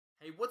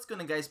Hey, what's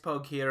going on guys,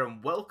 Pog here,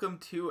 and welcome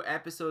to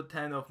episode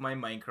 10 of my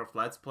Minecraft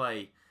Let's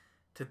Play.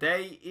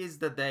 Today is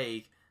the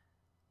day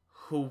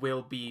who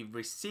will be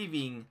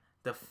receiving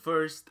the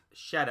first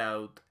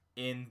shoutout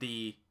in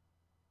the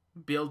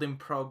build in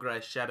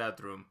progress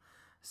shoutout room.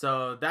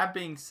 So that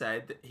being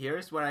said,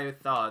 here's where I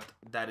thought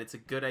that it's a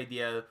good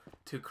idea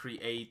to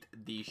create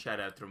the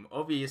shoutout room.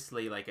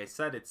 Obviously, like I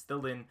said, it's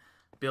still in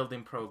build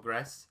in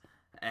progress,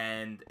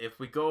 and if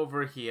we go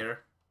over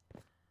here,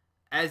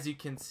 as you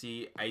can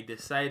see, I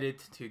decided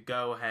to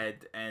go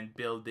ahead and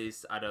build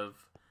this out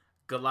of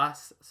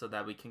glass so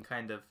that we can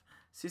kind of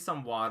see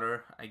some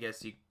water. I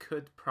guess you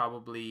could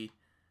probably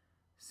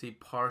see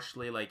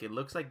partially, like it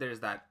looks like there's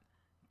that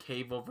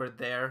cave over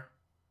there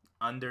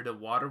under the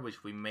water,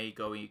 which we may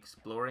go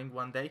exploring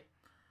one day.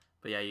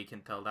 But yeah, you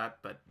can tell that.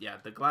 But yeah,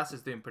 the glass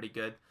is doing pretty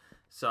good.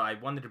 So I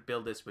wanted to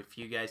build this with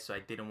you guys, so I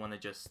didn't want to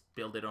just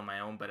build it on my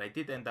own. But I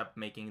did end up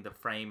making the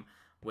frame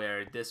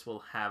where this will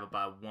have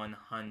about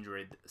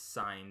 100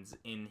 signs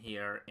in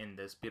here in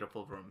this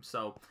beautiful room.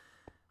 So,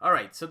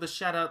 alright, so the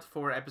shout out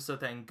for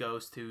episode 10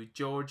 goes to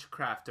George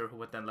Crafter,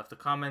 who then left a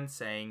comment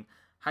saying,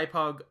 "Hi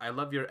Pog, I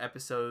love your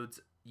episodes.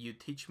 You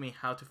teach me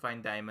how to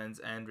find diamonds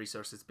and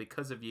resources.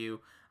 Because of you,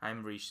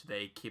 I'm rich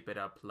today. Keep it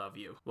up. Love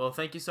you." Well,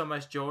 thank you so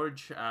much,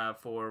 George,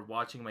 for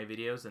watching my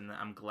videos, and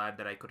I'm glad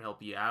that I could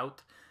help you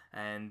out.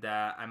 And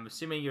I'm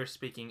assuming you're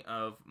speaking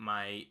of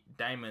my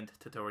diamond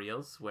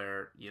tutorials,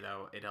 where, you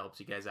know, it helps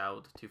you guys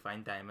out to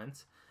find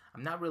diamonds.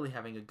 I'm not really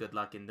having a good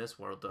luck in this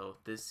world, though.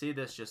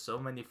 There's just so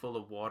many full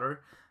of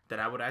water that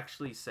I would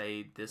actually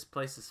say this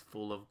place is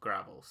full of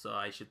gravel. So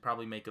I should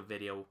probably make a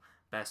video,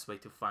 best way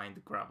to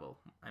find gravel.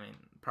 I mean,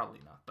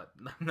 probably not, but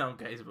no,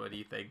 guys, what do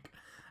you think?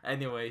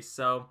 Anyway,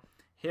 so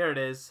here it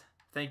is.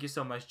 Thank you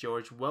so much,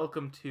 George.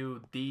 Welcome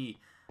to the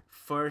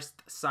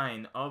first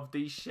sign of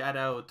the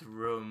shoutout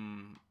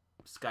room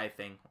sky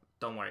thing.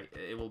 Don't worry,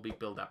 it will be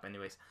built up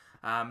anyways.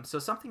 So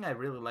something I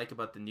really like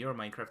about the newer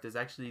Minecraft is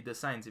actually the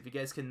signs. If you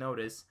guys can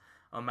notice,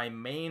 on my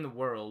main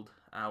world,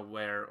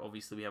 where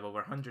obviously we have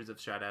over hundreds of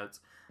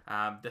shoutouts,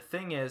 the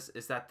thing is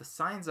that the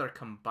signs are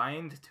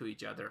combined to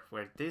each other,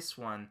 where this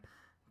one,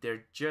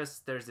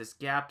 there's this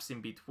gaps in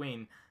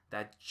between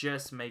that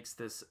just makes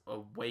this a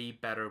way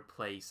better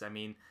place. I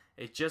mean,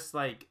 it's just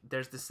like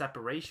there's the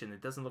separation.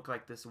 It doesn't look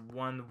like this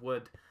one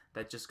wood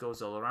that just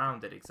goes all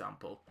around it,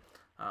 example.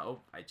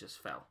 Oh, I just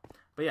fell.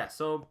 But yeah,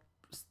 so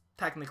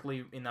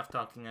technically enough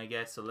talking, I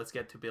guess. So let's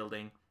get to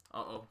building.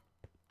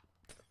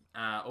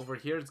 Over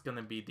here it's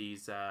gonna be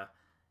these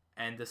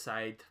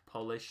andesite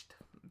polished.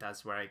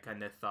 That's where I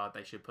kind of thought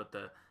I should put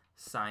the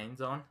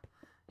signs on.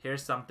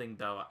 Here's something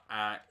though.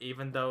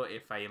 Even though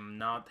if I am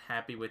not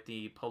happy with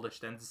the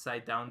polished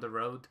andesite down the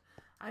road,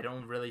 I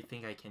don't really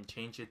think I can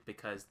change it,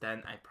 because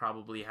then I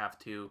probably have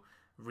to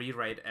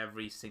rewrite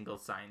every single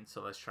sign.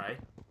 So let's try.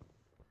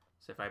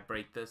 So if I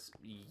break this,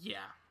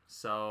 yeah.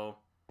 So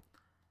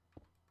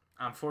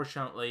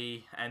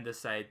unfortunately,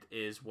 andesite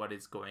is what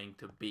it's going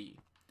to be.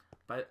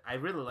 But I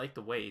really like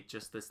the way,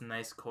 just this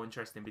nice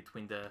contrast in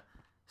between the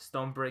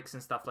stone bricks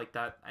and stuff like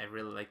that. I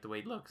really like the way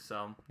it looks.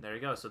 So there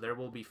you go. So there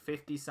will be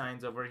 50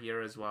 signs over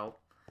here as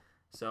well.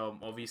 So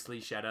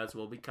obviously shoutouts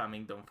will be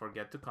coming. Don't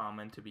forget to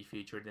comment to be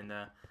featured in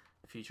the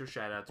future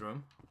shoutout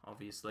room,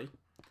 obviously.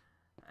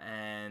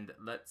 And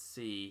let's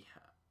see.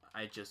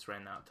 I just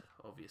ran out,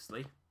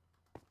 obviously.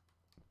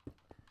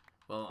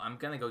 Well, I'm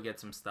gonna go get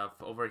some stuff.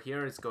 Over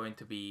here is going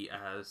to be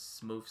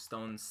smooth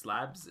stone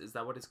slabs. Is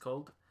that what it's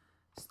called?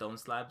 Stone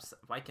slabs.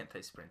 Why can't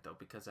I sprint though?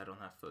 Because I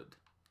don't have food.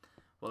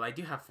 Well, I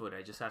do have food.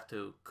 I just have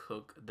to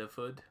cook the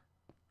food.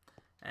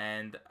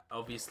 And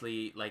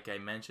obviously, like I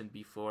mentioned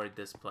before,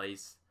 this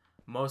place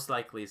most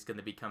likely is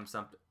gonna become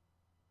something.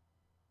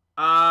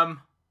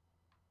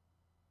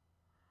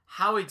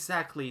 How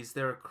exactly is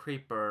there a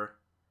creeper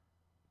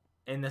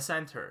in the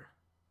center?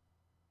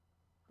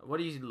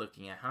 What are you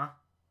looking at, huh?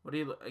 What do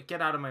you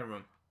get out of my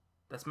room?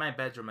 That's my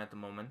bedroom at the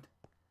moment.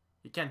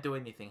 You can't do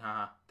anything,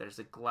 haha. There's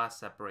a glass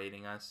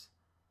separating us.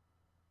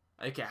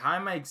 Okay, how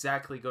am I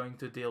exactly going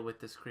to deal with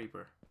this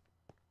creeper?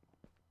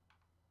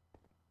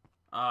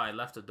 Oh, I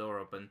left the door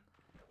open.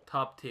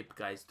 Top tip,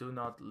 guys, do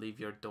not leave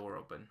your door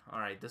open.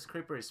 Alright, this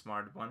creeper is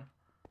smart one.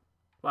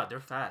 Wow, they're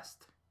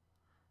fast.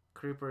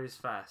 Creeper is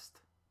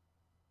fast.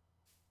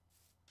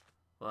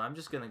 Well, I'm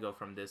just gonna go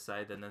from this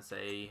side and then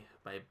say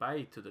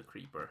bye-bye to the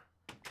creeper,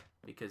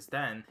 because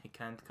then he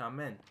can't come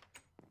in.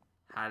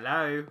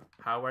 Hello,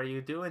 how are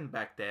you doing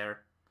back there?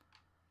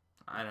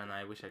 I don't know,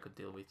 I wish I could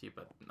deal with you,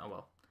 but oh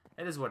well.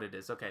 It is what it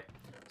is. Okay,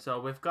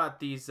 so we've got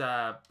these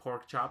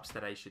pork chops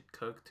that I should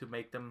cook to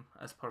make them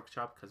as pork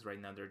chop, because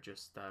right now they're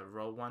just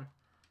raw one.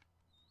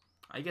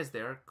 I guess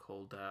they're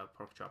called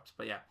pork chops,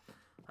 but yeah.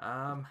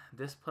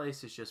 This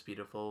place is just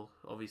beautiful.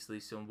 Obviously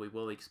soon we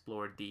will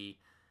explore the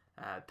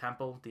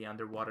temple, the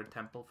underwater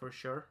temple for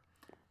sure.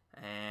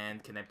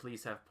 And can I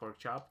please have pork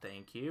chop?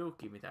 Thank you.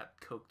 Give me that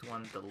cooked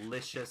one.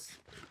 Delicious.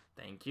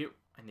 Thank you.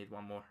 I need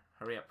one more.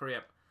 Hurry up, hurry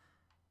up.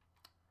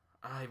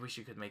 I wish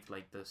you could make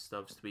like the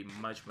stoves to be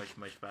much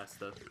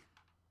faster.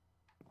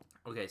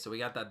 Okay, so we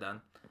got that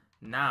done.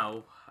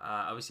 now,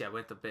 obviously I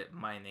went a bit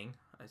mining,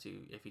 if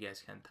you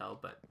guys can tell,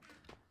 but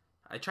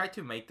I tried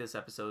to make this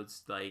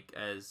episodes like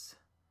as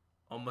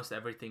almost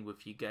everything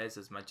with you guys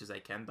as much as I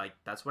can. Like,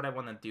 that's what I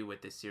want to do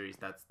with this series.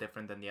 That's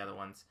different than the other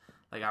ones.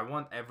 Like, I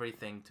want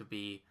everything to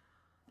be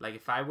like,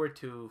 if I were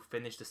to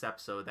finish this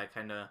episode, I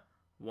kind of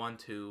want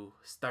to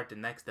start the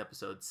next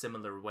episode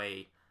similar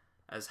way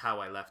as how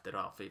I left it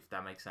off, if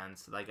that makes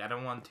sense. Like, I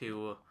don't want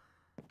to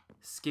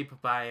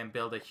skip by and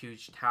build a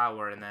huge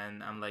tower and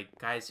then I'm like,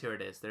 guys, here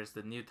it is. There's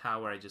the new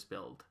tower I just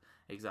built.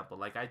 Example.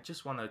 Like, I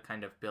just want to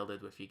kind of build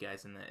it with you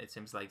guys, and it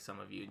seems like some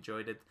of you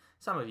enjoyed it.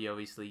 Some of you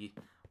obviously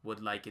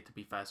would like it to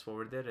be fast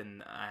forwarded,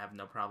 and I have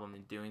no problem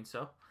in doing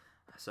so.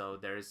 So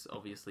there's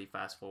obviously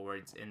fast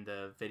forwards in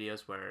the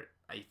videos where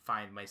I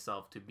find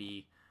myself to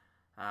be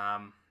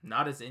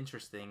not as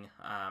interesting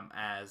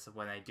as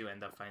when I do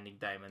end up finding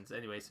diamonds.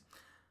 Anyways,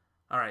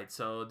 alright,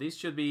 so these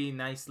should be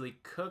nicely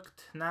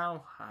cooked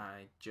now.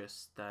 I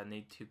just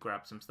need to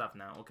grab some stuff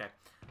now. Okay,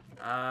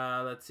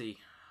 let's see.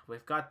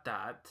 We've got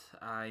that.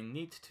 I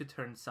need to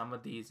turn some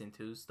of these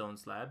into stone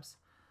slabs.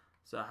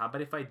 So how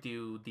about if I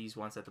do these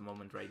ones at the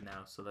moment right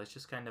now? So let's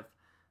just kind of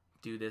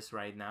do this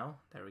right now.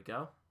 There we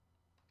go.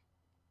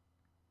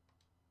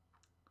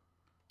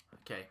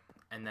 Okay,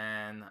 and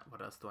then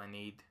what else do I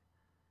need?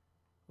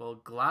 Well,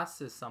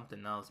 glass is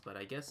something else, but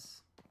I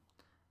guess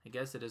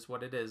it is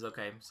what it is.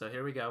 Okay, so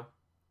here we go.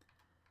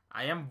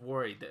 I am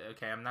worried.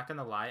 Okay, I'm not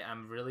gonna lie.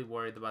 I'm really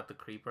worried about the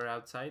creeper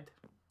outside.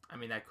 I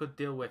mean, I could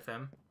deal with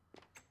him.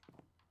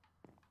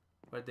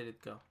 Where did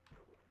it go?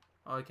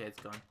 Oh, okay,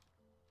 it's gone.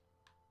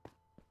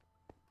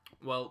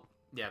 Well,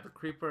 yeah, the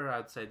creeper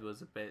outside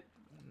was a bit...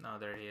 No,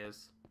 there he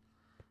is.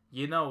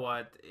 You know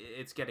what?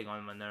 It's getting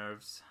on my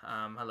nerves.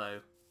 Hello.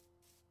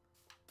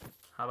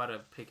 How about a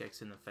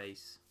pickaxe in the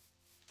face?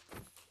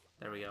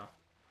 There we go.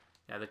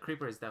 Yeah, the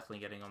creeper is definitely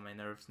getting on my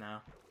nerves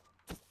now.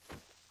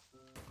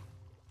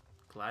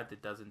 Glad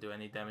it doesn't do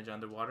any damage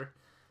underwater.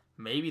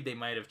 Maybe they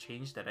might have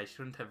changed that. I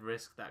shouldn't have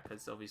risked that,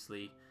 because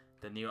obviously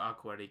the new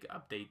aquatic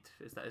update,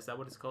 is that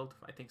what it's called?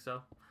 I think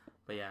so.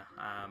 But yeah,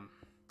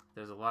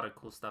 there's a lot of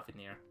cool stuff in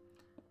here.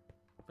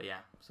 But yeah,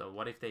 so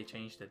what if they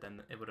changed it?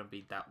 Then it wouldn't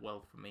be that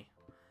well for me.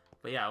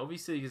 But yeah,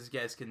 obviously as you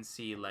guys can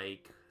see,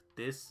 like,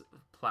 this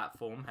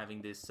platform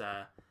having this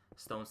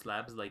stone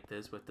slabs like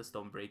this with the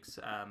stone bricks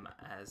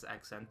as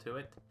accent to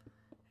it,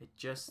 it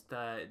just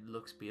it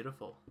looks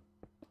beautiful.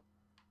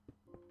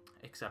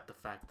 Except the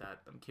fact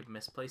that I keep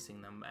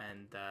misplacing them,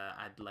 and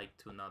I'd like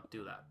to not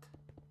do that.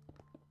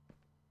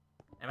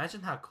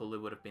 Imagine how cool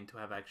it would have been to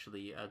have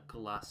actually a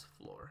glass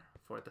floor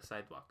for the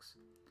sidewalks.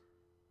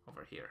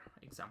 Over here,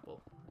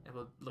 example. It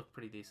would look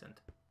pretty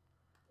decent.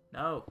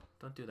 No,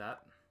 don't do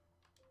that.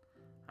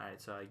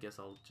 Alright, so I guess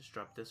I'll just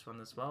drop this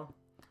one as well.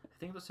 I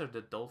think those are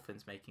the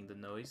dolphins making the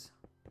noise,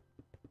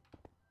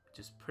 which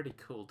is pretty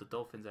cool. The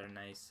dolphins are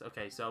nice.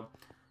 Okay, so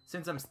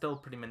since I'm still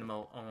pretty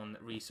minimal on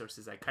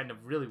resources, I kind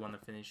of really want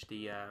to finish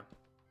the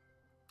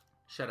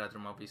Shoutout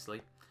room,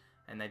 obviously.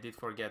 And I did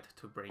forget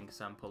to bring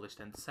some polished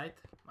andesite.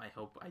 I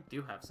hope I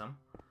do have some.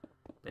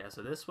 But yeah,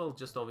 so this will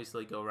just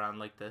obviously go around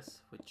like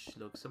this, which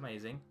looks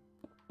amazing.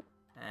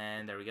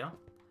 And there we go.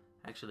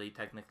 Actually,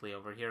 technically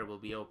over here will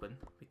be open,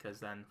 because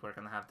then we're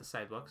gonna have the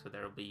sidewalk, so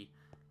there will be,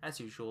 as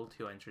usual,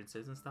 2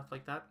 entrances and stuff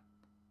like that.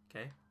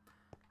 Okay.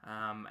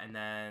 And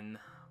then,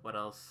 what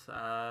else?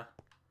 Well,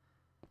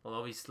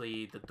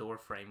 obviously the door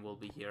frame will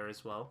be here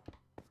as well.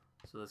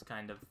 So let's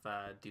kind of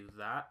do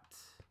that.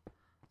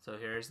 So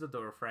here's the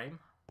door frame.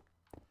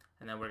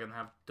 And then we're gonna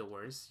have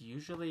doors.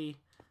 Usually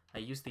I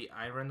use the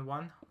iron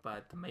one,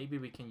 but maybe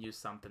we can use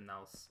something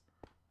else.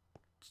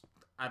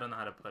 I don't know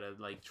how to put it,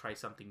 like try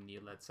something new,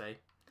 let's say.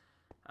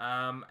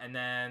 And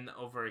then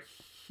over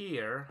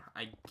here,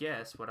 I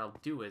guess what I'll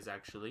do is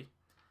actually,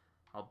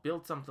 I'll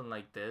build something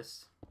like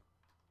this.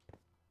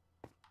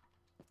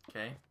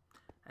 Okay.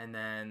 And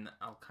then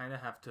I'll kind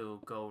of have to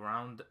go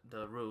around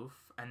the roof,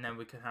 and then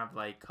we can have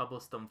like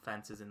cobblestone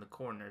fences in the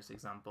corners,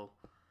 example.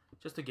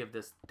 Just to give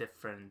this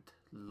different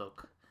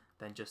look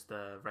than just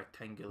a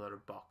rectangular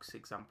box,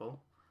 example.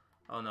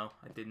 Oh no,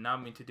 I did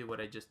not mean to do what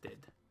I just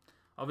did.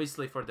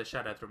 Obviously for the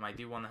Shoutout room I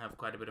do want to have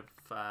quite a bit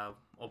of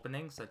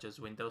openings, such as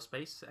window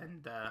space,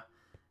 and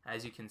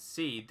as you can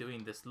see,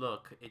 doing this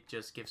look, it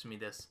just gives me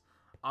this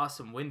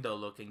awesome window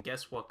look. And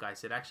guess what,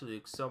 guys, it actually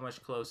looks so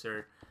much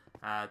closer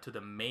to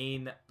the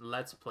main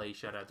Let's Play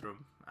Shoutout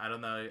room. I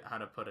don't know how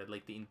to put it,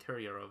 like the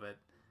interior of it,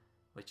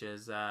 which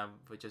is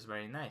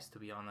very nice, to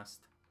be honest.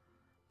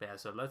 But yeah,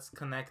 so let's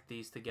connect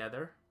these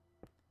together,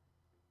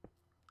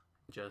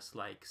 just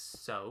like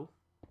so.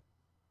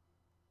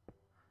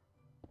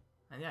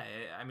 And yeah,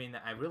 I mean,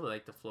 I really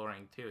like the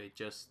flooring too. It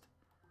just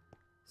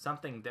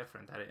something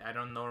different. I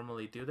don't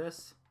normally do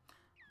this,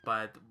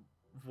 but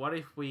what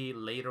if we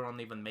later on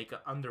even make an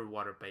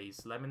underwater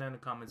base? Let me know in the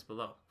comments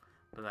below.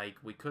 But like,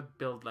 we could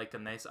build like a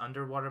nice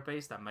underwater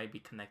base that might be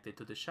connected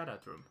to the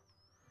Shoutout room.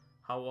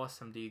 How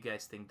awesome do you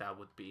guys think that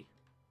would be?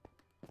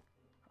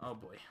 Oh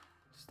boy.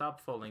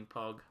 Stop falling,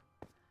 Pog.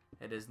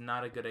 It is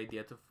not a good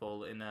idea to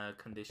fall in a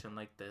condition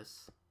like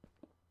this.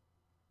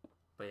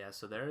 But yeah,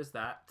 so there is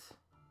that.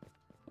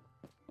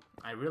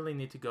 I really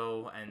need to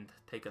go and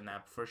take a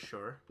nap for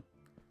sure,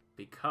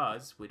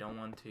 because we don't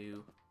want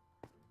to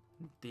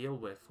deal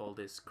with all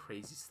this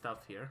crazy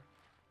stuff here.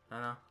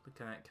 No,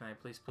 can I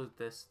please put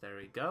this? There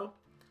we go.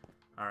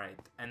 Alright,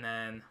 and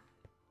then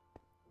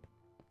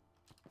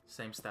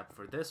same step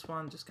for this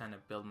one, just kind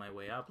of build my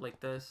way up like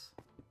this.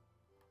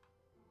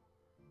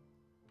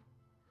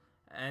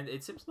 And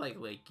it seems like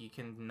you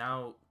can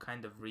now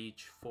kind of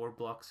reach 4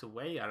 blocks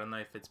away. I don't know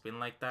if it's been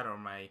like that or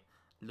am I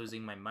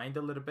losing my mind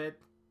a little bit.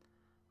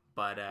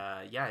 But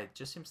yeah, it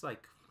just seems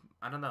like,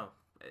 I don't know,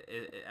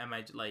 am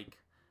I like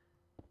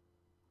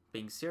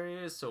being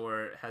serious,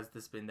 or has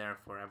this been there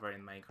forever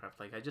in Minecraft?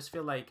 Like, I just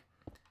feel like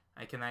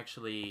I can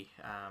actually,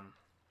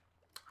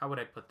 how would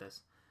I put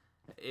this?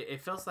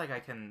 It feels like I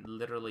can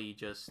literally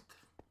just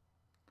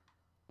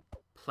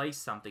place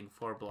something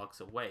 4 blocks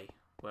away,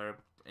 where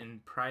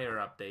in prior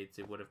updates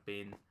it would have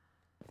been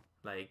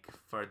like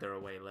further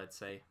away, let's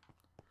say.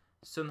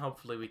 Soon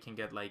hopefully we can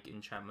get like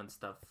enchantment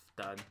stuff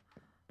done.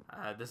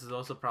 This is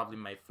also probably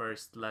my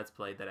first Let's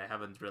Play that I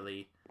haven't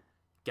really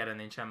get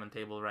an enchantment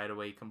table right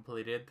away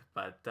completed,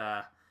 but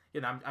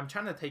you know, I'm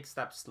trying to take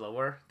steps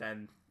slower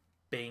than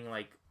being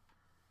like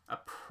a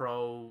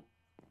pro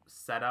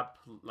setup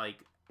like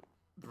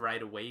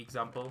right away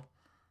example.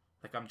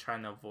 Like, I'm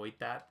trying to avoid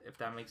that, if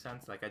that makes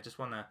sense. Like, I just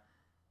want to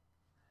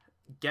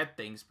get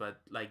things, but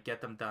like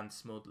get them done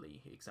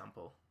smoothly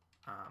example.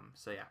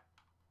 So yeah,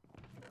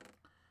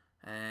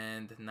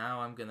 and now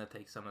I'm gonna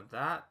take some of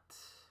that.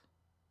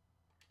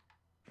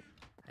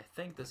 I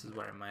think this is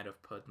where I might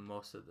have put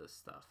most of this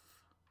stuff.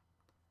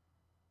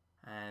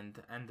 And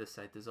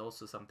andesite is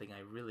also something I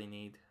really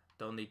need.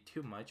 Don't need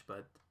too much,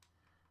 but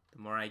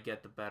the more I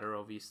get, the better,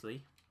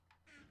 obviously.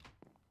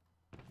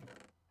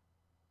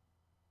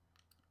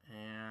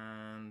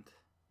 And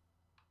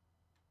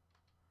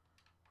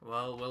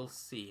well, we'll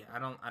see. I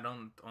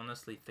don't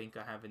honestly think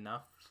I have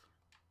enough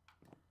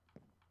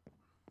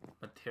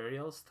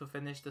materials to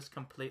finish this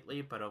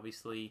completely, but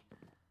obviously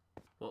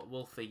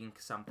we'll think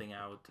something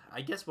out.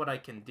 I guess what I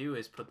can do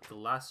is put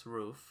glass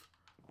roof,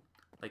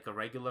 like a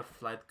regular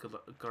flat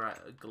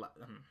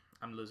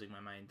I'm losing my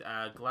mind.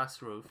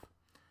 Glass roof,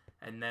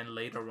 and then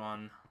later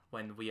on,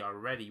 when we are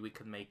ready, we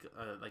could make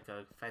like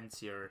a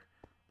fancier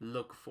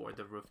look for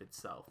the roof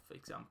itself,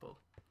 example.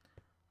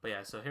 But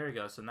yeah, so here we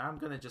go. So now I'm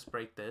gonna just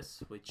break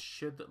this, which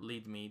should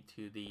lead me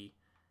to the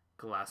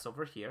glass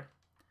over here,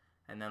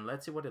 and then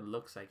let's see what it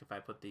looks like if I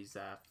put these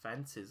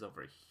fences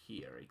over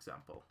here,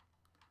 example.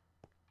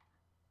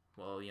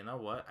 Well, you know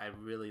what? I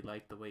really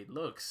like the way it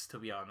looks, to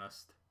be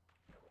honest.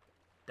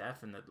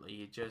 Definitely,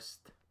 it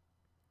just,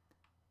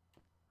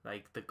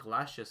 like, the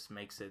glass just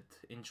makes it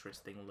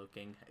interesting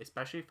looking,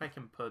 especially if I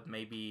can put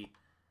maybe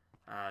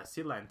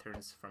sea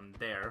lanterns from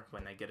there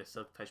when I get a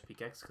silk touch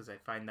pickaxe, because I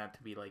find that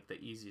to be like the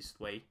easiest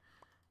way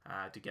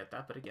to get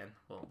that. But again,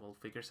 we'll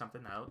figure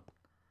something out.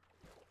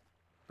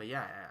 But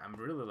yeah, I'm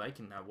really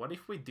liking that. What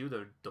if we do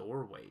the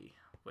doorway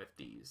with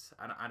these?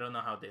 I don't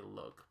know how they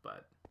look,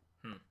 but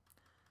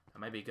that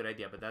might be a good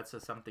idea. But that's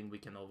something we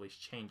can always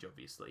change,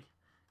 obviously,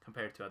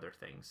 compared to other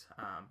things.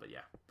 But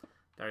yeah,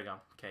 there we go.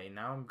 Okay,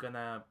 now I'm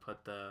gonna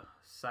put the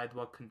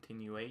sidewalk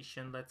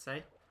continuation, let's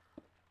say.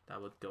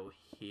 That would go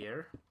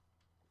here.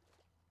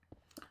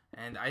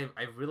 And I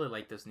really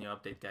like this new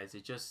update, guys.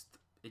 It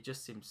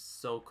just seems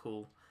so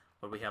cool,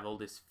 where we have all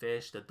these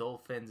fish, the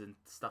dolphins and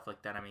stuff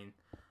like that. I mean,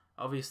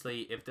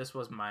 obviously, if this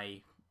was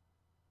my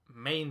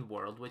main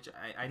world, which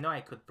I know I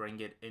could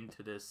bring it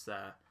into this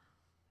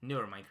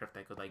newer Minecraft,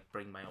 I could like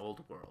bring my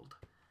old world.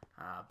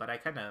 But I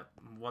kind of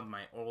want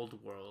my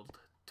old world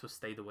to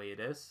stay the way it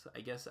is,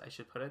 I guess I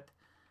should put it.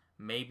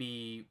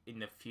 Maybe in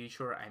the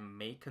future I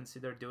may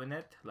consider doing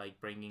it, like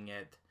bringing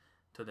it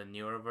to the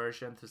newer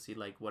version to see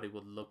like what it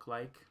would look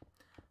like.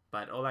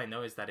 But all I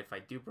know is that if I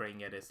do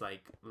bring it, it's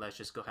like, let's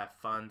just go have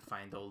fun,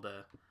 find all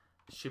the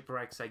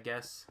shipwrecks, I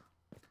guess,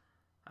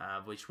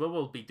 which we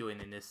will be doing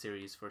in this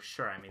series for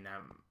sure. I mean,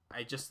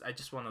 I just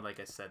want to,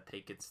 like I said,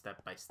 take it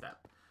step by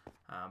step.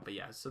 But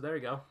yeah, so there we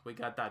go, we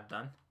got that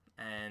done.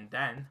 And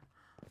then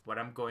what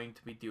I'm going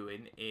to be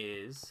doing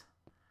is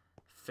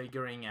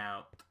figuring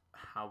out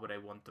how would I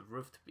want the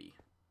roof to be.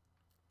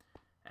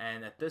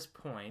 And at this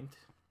point,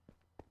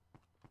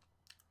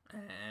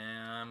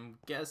 I'm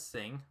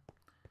guessing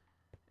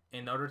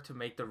in order to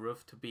make the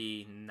roof to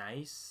be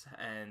nice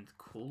and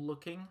cool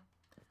looking,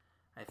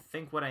 I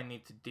think what I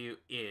need to do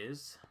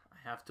is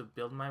I have to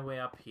build my way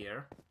up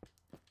here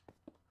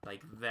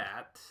like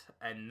that,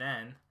 and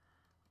then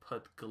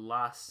put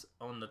glass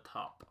on the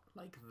top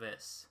like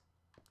this.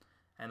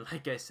 And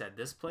like I said,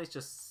 this place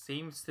just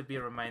seems to be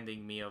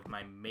reminding me of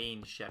my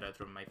main Shoutout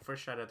room, my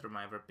first Shoutout room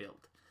I ever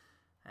built.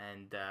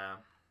 And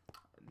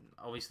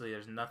obviously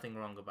there's nothing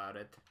wrong about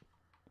it.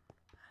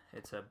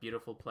 It's a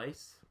beautiful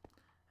place.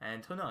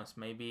 And who knows,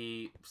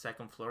 maybe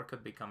second floor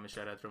could become a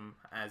Shoutout room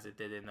as it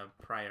did in a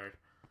prior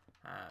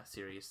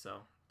series. So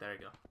there you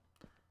go.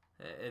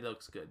 It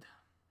looks good.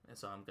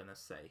 That's all I'm gonna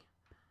say.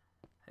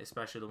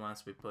 especially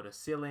once we put a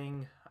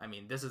ceiling. I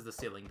mean, this is the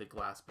ceiling, the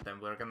glass, but then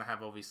we're gonna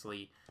have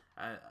obviously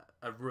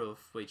a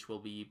roof, which will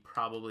be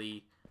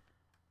probably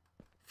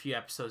a few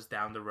episodes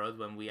down the road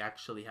when we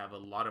actually have a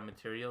lot of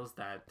materials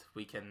that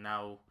we can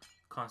now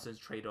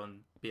concentrate on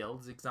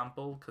builds,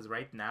 example, because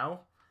right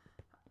now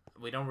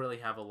we don't really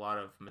have a lot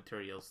of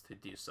materials to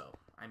do so.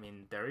 I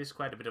mean, there is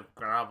quite a bit of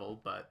gravel,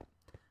 but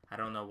I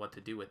don't know what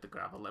to do with the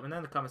gravel. Let me know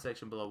in the comment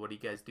section below what do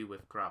you guys do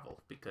with gravel,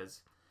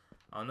 because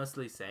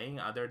honestly saying,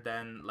 other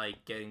than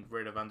like getting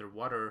rid of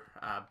underwater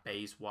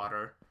base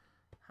water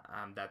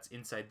that's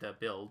inside the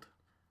build,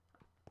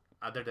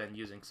 other than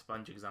using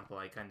sponge example,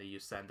 I kind of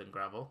use sand and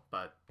gravel,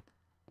 but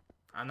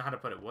I don't know how to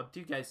put it. What do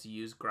you guys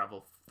use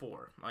gravel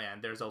for? Oh yeah,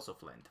 and there's also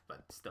flint,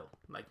 but still,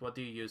 like, what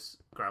do you use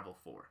gravel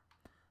for?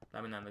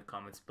 Let me know in the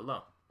comments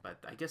below. But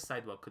I guess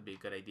sidewalk could be a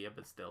good idea,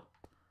 but still,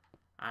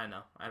 I don't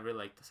know. I really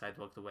like the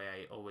sidewalk the way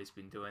I always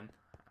been doing.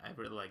 I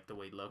really like the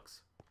way it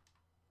looks.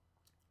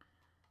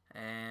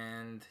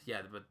 And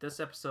yeah, but this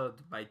episode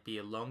might be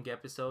a long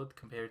episode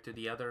compared to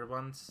the other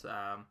ones,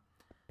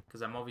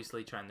 because I'm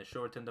obviously trying to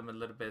shorten them a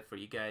little bit for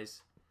you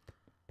guys.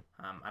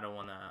 I don't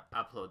want to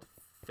upload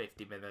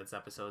 50 minutes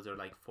episodes or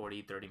like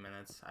 40-30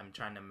 minutes. I'm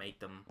trying to make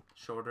them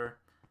shorter.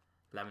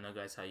 Let me know,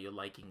 guys, how you're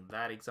liking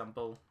that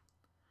example.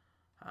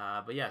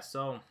 But yeah,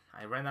 so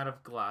I ran out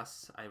of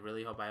glass. I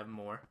really hope I have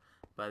more,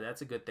 but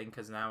that's a good thing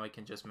because now I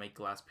can just make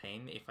glass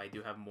pane if I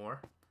do have more.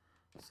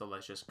 So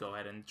let's just go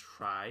ahead and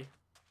try.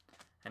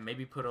 And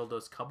maybe put all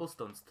those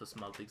cobblestones to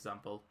smelt,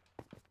 example.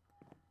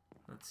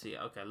 Let's see.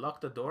 Okay,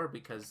 lock the door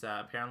because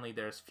apparently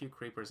there's a few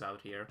creepers out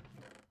here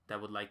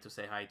that would like to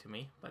say hi to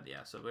me. But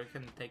yeah, so we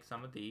can take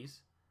some of these.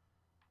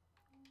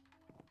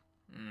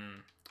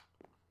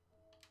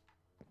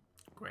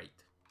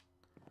 Great.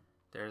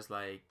 There's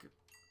like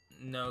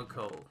no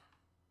coal.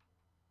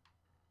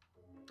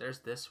 There's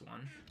this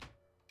one.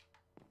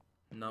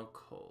 No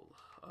coal.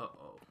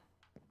 Uh-oh.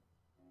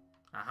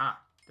 Aha.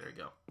 There we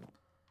go.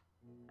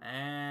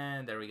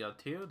 And there we go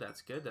too.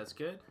 That's good. That's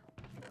good.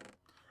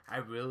 I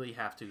really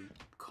have to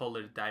call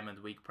it Diamond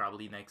Week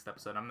probably next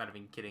episode. I'm not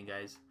even kidding,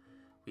 guys.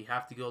 We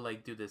have to go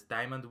like do this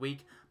Diamond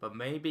Week. But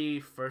maybe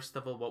first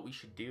of all what we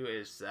should do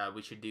is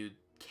we should do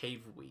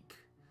Cave Week.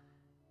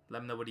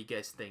 Let me know what you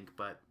guys think.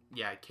 But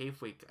yeah,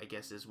 Cave Week I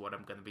guess is what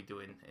I'm going to be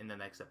doing in the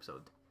next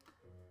episode.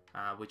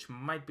 Which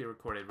might be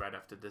recorded right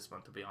after this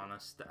one, to be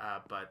honest.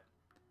 But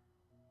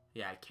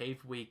yeah,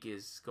 Cave Week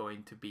is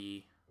going to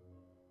be...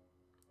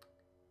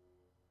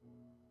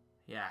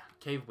 Yeah,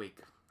 Cave Week.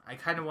 I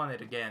kind of want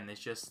it again.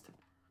 It's just...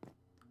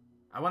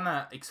 I want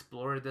to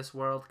explore this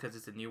world because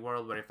it's a new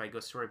world where if I go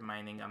strip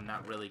mining, I'm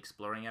not really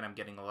exploring it. I'm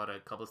getting a lot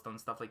of cobblestone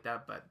stuff like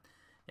that. But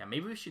yeah,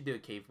 maybe we should do a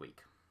Cave Week,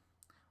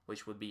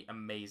 which would be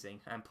amazing.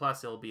 And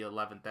plus, it'll be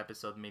 11th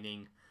episode,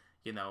 meaning,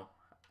 you know,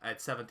 at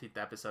 17th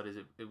episode,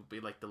 it would be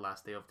like the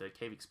last day of the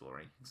cave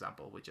exploring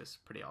example, which is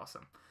pretty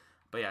awesome.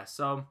 But yeah,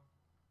 so...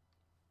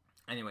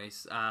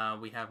 Anyways,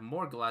 we have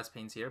more glass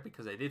panes here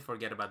because I did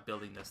forget about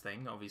building this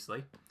thing,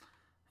 obviously.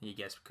 You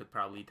guys could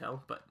probably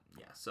tell, but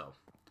yeah, so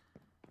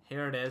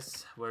here it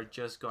is. We're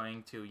just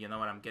going to, you know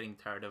what, I'm getting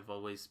tired of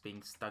always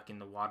being stuck in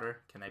the water.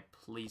 Can I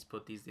please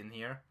put these in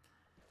here?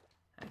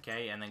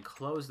 Okay, and then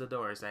close the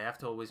doors. I have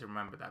to always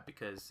remember that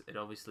because it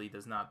obviously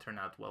does not turn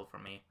out well for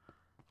me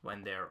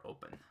when they're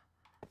open.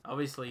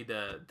 Obviously,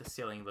 the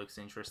ceiling looks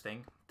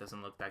interesting.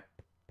 Doesn't look that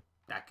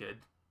good.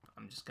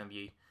 I'm just gonna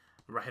be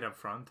right up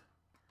front.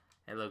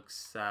 It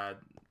looks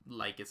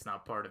like it's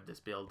not part of this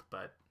build,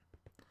 but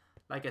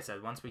like I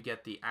said, once we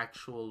get the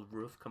actual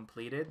roof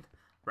completed,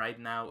 right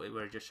now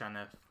we're just trying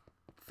to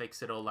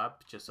fix it all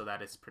up just so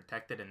that it's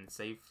protected and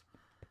safe.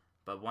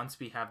 But once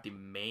we have the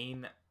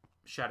main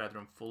Shoutout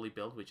room fully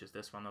built, which is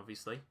this one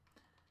obviously,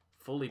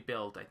 fully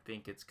built, I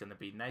think it's going to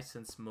be nice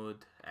and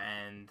smooth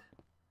and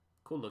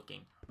cool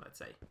looking, let's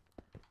say.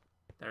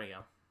 There we go.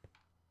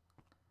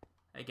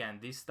 Again,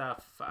 this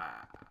stuff,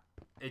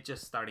 it's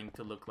just starting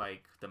to look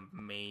like the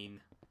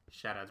main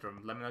Shoutout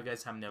room. Let me know,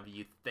 guys, how many of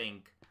you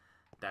think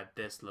that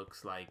this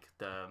looks like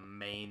the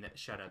main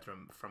Shoutout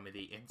room from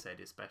the inside,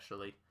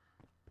 especially.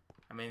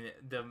 I mean,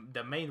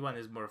 the main one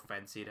is more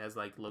fancy. It has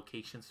like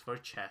locations for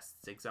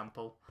chests,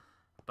 example,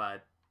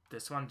 but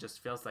this one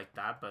just feels like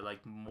that, but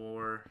like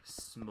more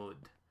smooth.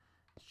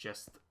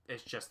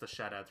 It's just a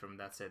Shoutout room.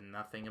 That's it.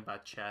 Nothing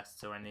about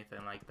chests or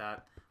anything like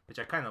that, which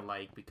I kind of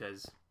like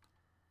because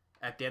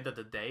at the end of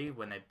the day,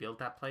 when I built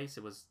that place,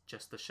 it was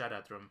just the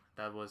Shoutout room.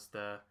 That was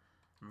the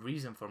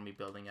reason for me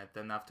building it.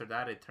 Then after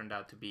that, it turned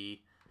out to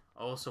be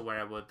also where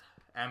I would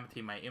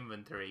empty my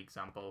inventory,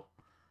 example,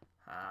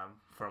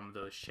 from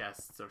those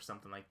chests or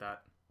something like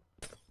that.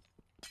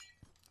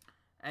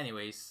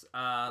 Anyways,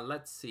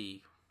 let's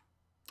see.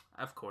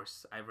 Of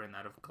course, I ran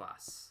out of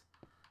glass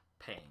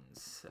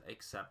panes,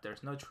 except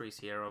there's no trees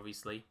here,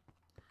 obviously,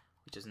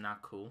 which is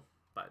not cool,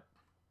 but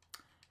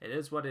it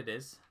is what it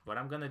is. What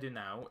I'm gonna do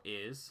now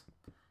is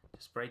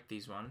just break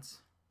these ones.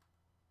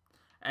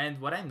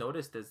 And what I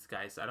noticed is,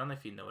 guys, I don't know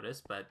if you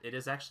noticed, but it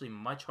is actually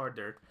much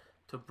harder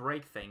to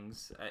break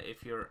things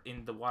if you're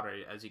in the water,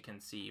 as you can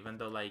see, even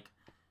though like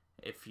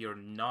if you're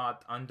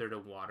not under the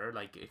water,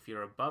 like if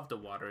you're above the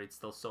water, it's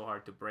still so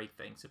hard to break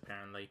things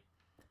apparently.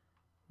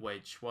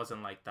 Which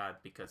wasn't like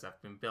that because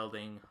I've been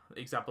building,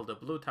 example, the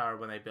blue tower.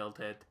 When I built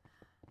it,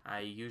 I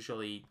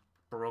usually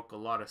broke a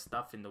lot of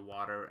stuff in the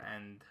water,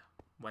 and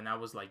when I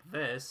was like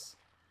this,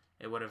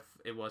 it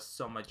was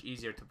so much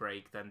easier to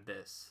break than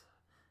this.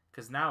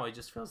 Because now it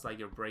just feels like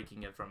you're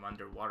breaking it from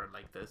underwater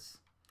like this.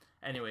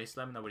 Anyways,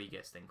 let me know what you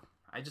guys think.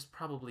 I just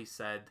probably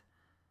said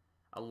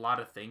a lot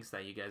of things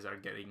that you guys are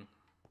getting.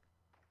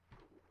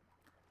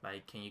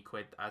 Like, can you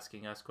quit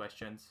asking us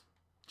questions?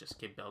 Just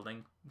keep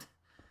building.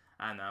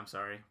 I know, I'm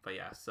sorry. But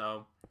yeah,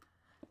 so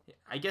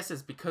I guess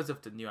it's because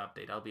of the new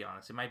update, I'll be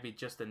honest. It might be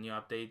just a new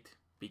update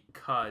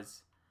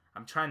because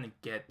I'm trying to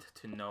get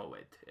to know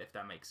it, if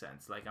that makes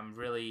sense. Like, I'm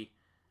really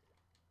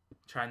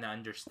trying to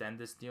understand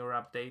this newer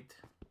update.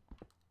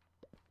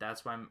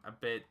 That's why I'm a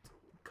bit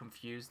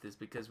confused, is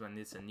because when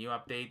it's a new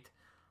update,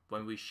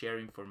 when we share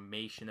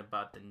information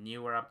about the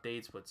newer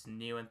updates, what's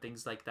new and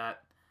things like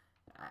that,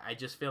 I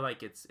just feel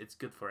like it's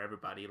good for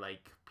everybody.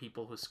 Like,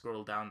 people who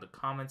scroll down the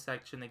comment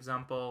section,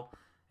 example,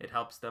 it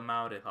helps them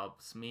out, it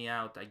helps me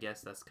out. I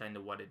guess that's kind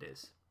of what it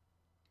is.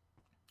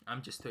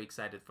 I'm just too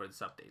excited for this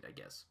update, I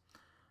guess.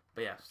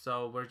 But yeah,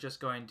 so we're just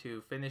going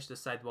to finish the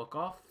sidewalk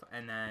off,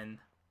 and then,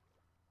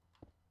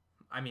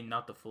 I mean,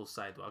 not the full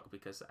sidewalk,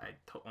 because I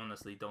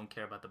honestly don't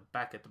care about the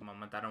back at the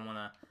moment. I don't want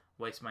to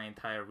waste my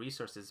entire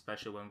resources,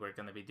 especially when we're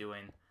going to be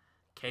doing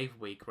Cave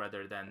Week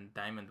rather than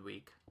Diamond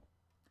Week.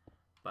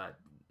 But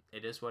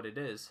it is what it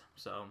is,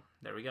 so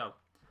there we go.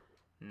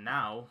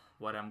 Now,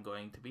 what I'm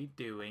going to be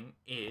doing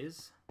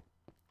is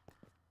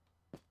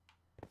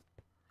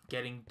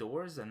getting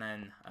doors and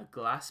then a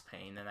glass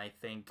pane, and I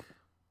think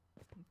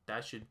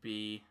that should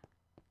be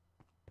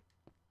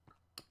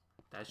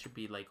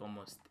like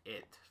almost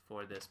it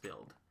for this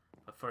build.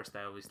 But first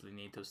I obviously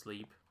need to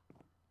sleep,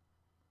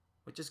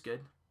 which is good.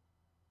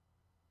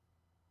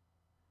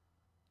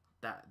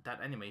 That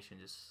animation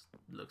just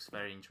looks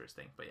very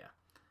interesting. But yeah,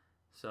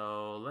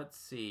 so let's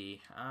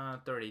see,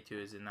 32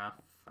 is enough,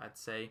 I'd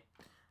say.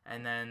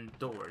 And then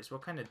doors,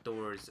 what kind of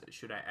doors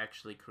should I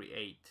actually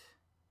create?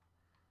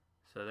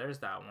 So there's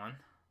that one.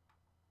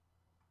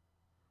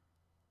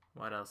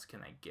 What else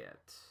can I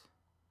get?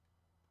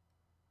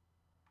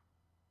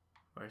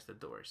 Where's the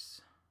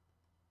doors?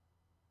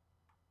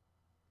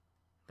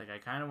 Like, I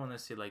kind of want to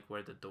see like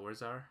where the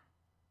doors are,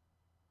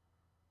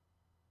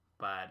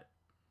 but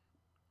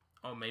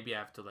oh, maybe I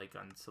have to like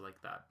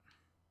unselect that.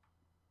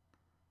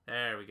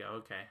 There we go.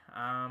 Okay.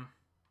 I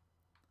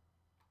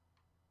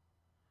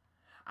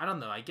don't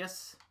know. I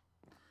guess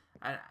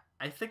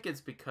I think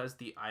it's because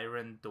the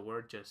iron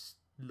door just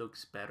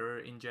looks better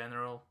in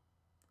general.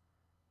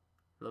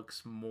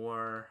 Looks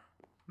more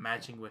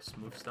matching with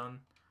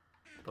smoothstone.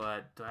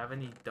 But do I have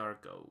any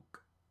dark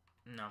oak?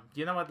 No.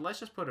 You know what? Let's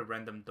just put a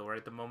random door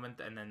at the moment,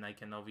 and then I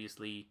can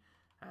obviously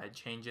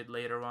change it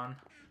later on.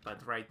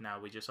 But right now,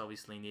 we just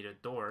obviously need a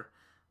door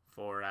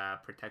for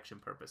protection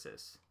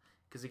purposes.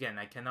 Because again,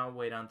 I cannot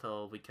wait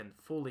until we can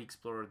fully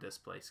explore this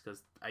place,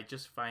 because I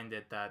just find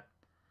it that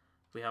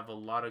we have a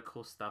lot of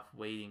cool stuff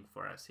waiting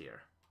for us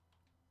here.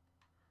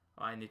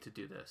 Oh, I need to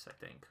do this, I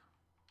think.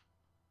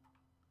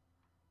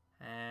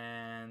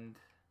 And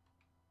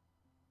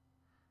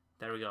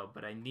there we go,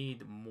 but I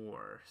need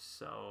more,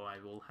 so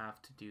I will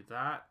have to do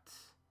that.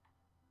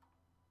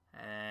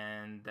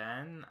 And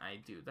then I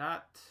do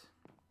that.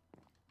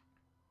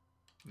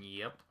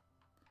 Yep.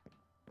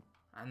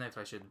 I don't know if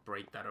I should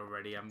break that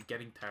already. I'm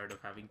getting tired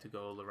of having to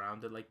go all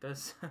around it like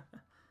this.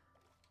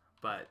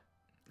 But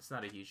it's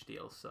not a huge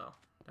deal, so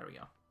there we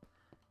go.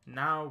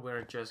 Now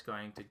we're just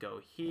going to go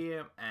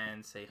here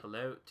and say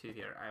hello to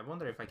here. I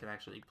wonder if I can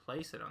actually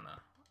place it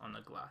on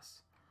the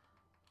glass.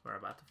 We're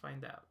about to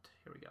find out.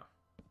 Here we go.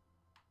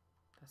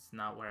 That's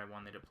not where I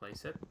wanted to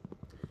place it.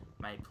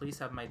 May I please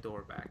have my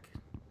door back?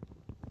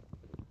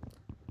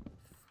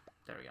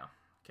 There we go.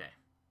 Okay.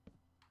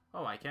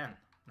 Oh, I can.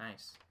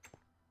 Nice.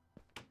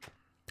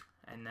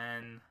 And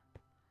then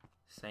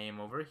same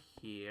over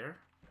here,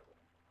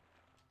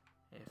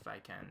 if I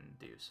can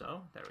do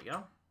so. There we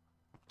go.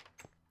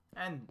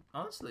 And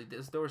honestly,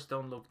 these doors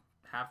don't look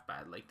half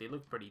bad. Like, they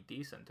look pretty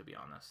decent, to be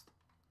honest.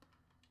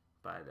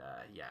 But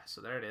yeah,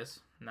 so there it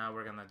is. Now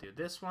we're gonna do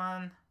this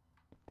one,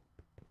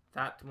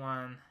 that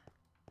one,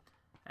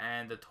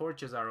 and the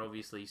torches are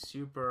obviously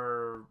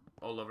super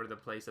all over the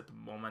place at the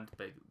moment,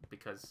 but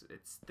because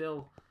it's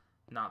still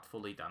not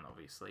fully done,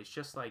 obviously. It's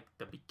just like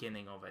the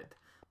beginning of it.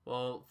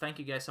 Well, thank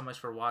you guys so much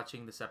for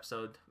watching this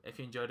episode. If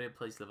you enjoyed it,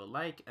 please leave a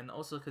like, and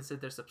also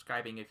consider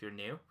subscribing if you're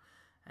new.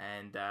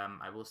 And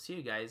I will see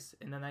you guys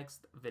in the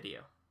next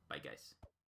video. Bye, guys.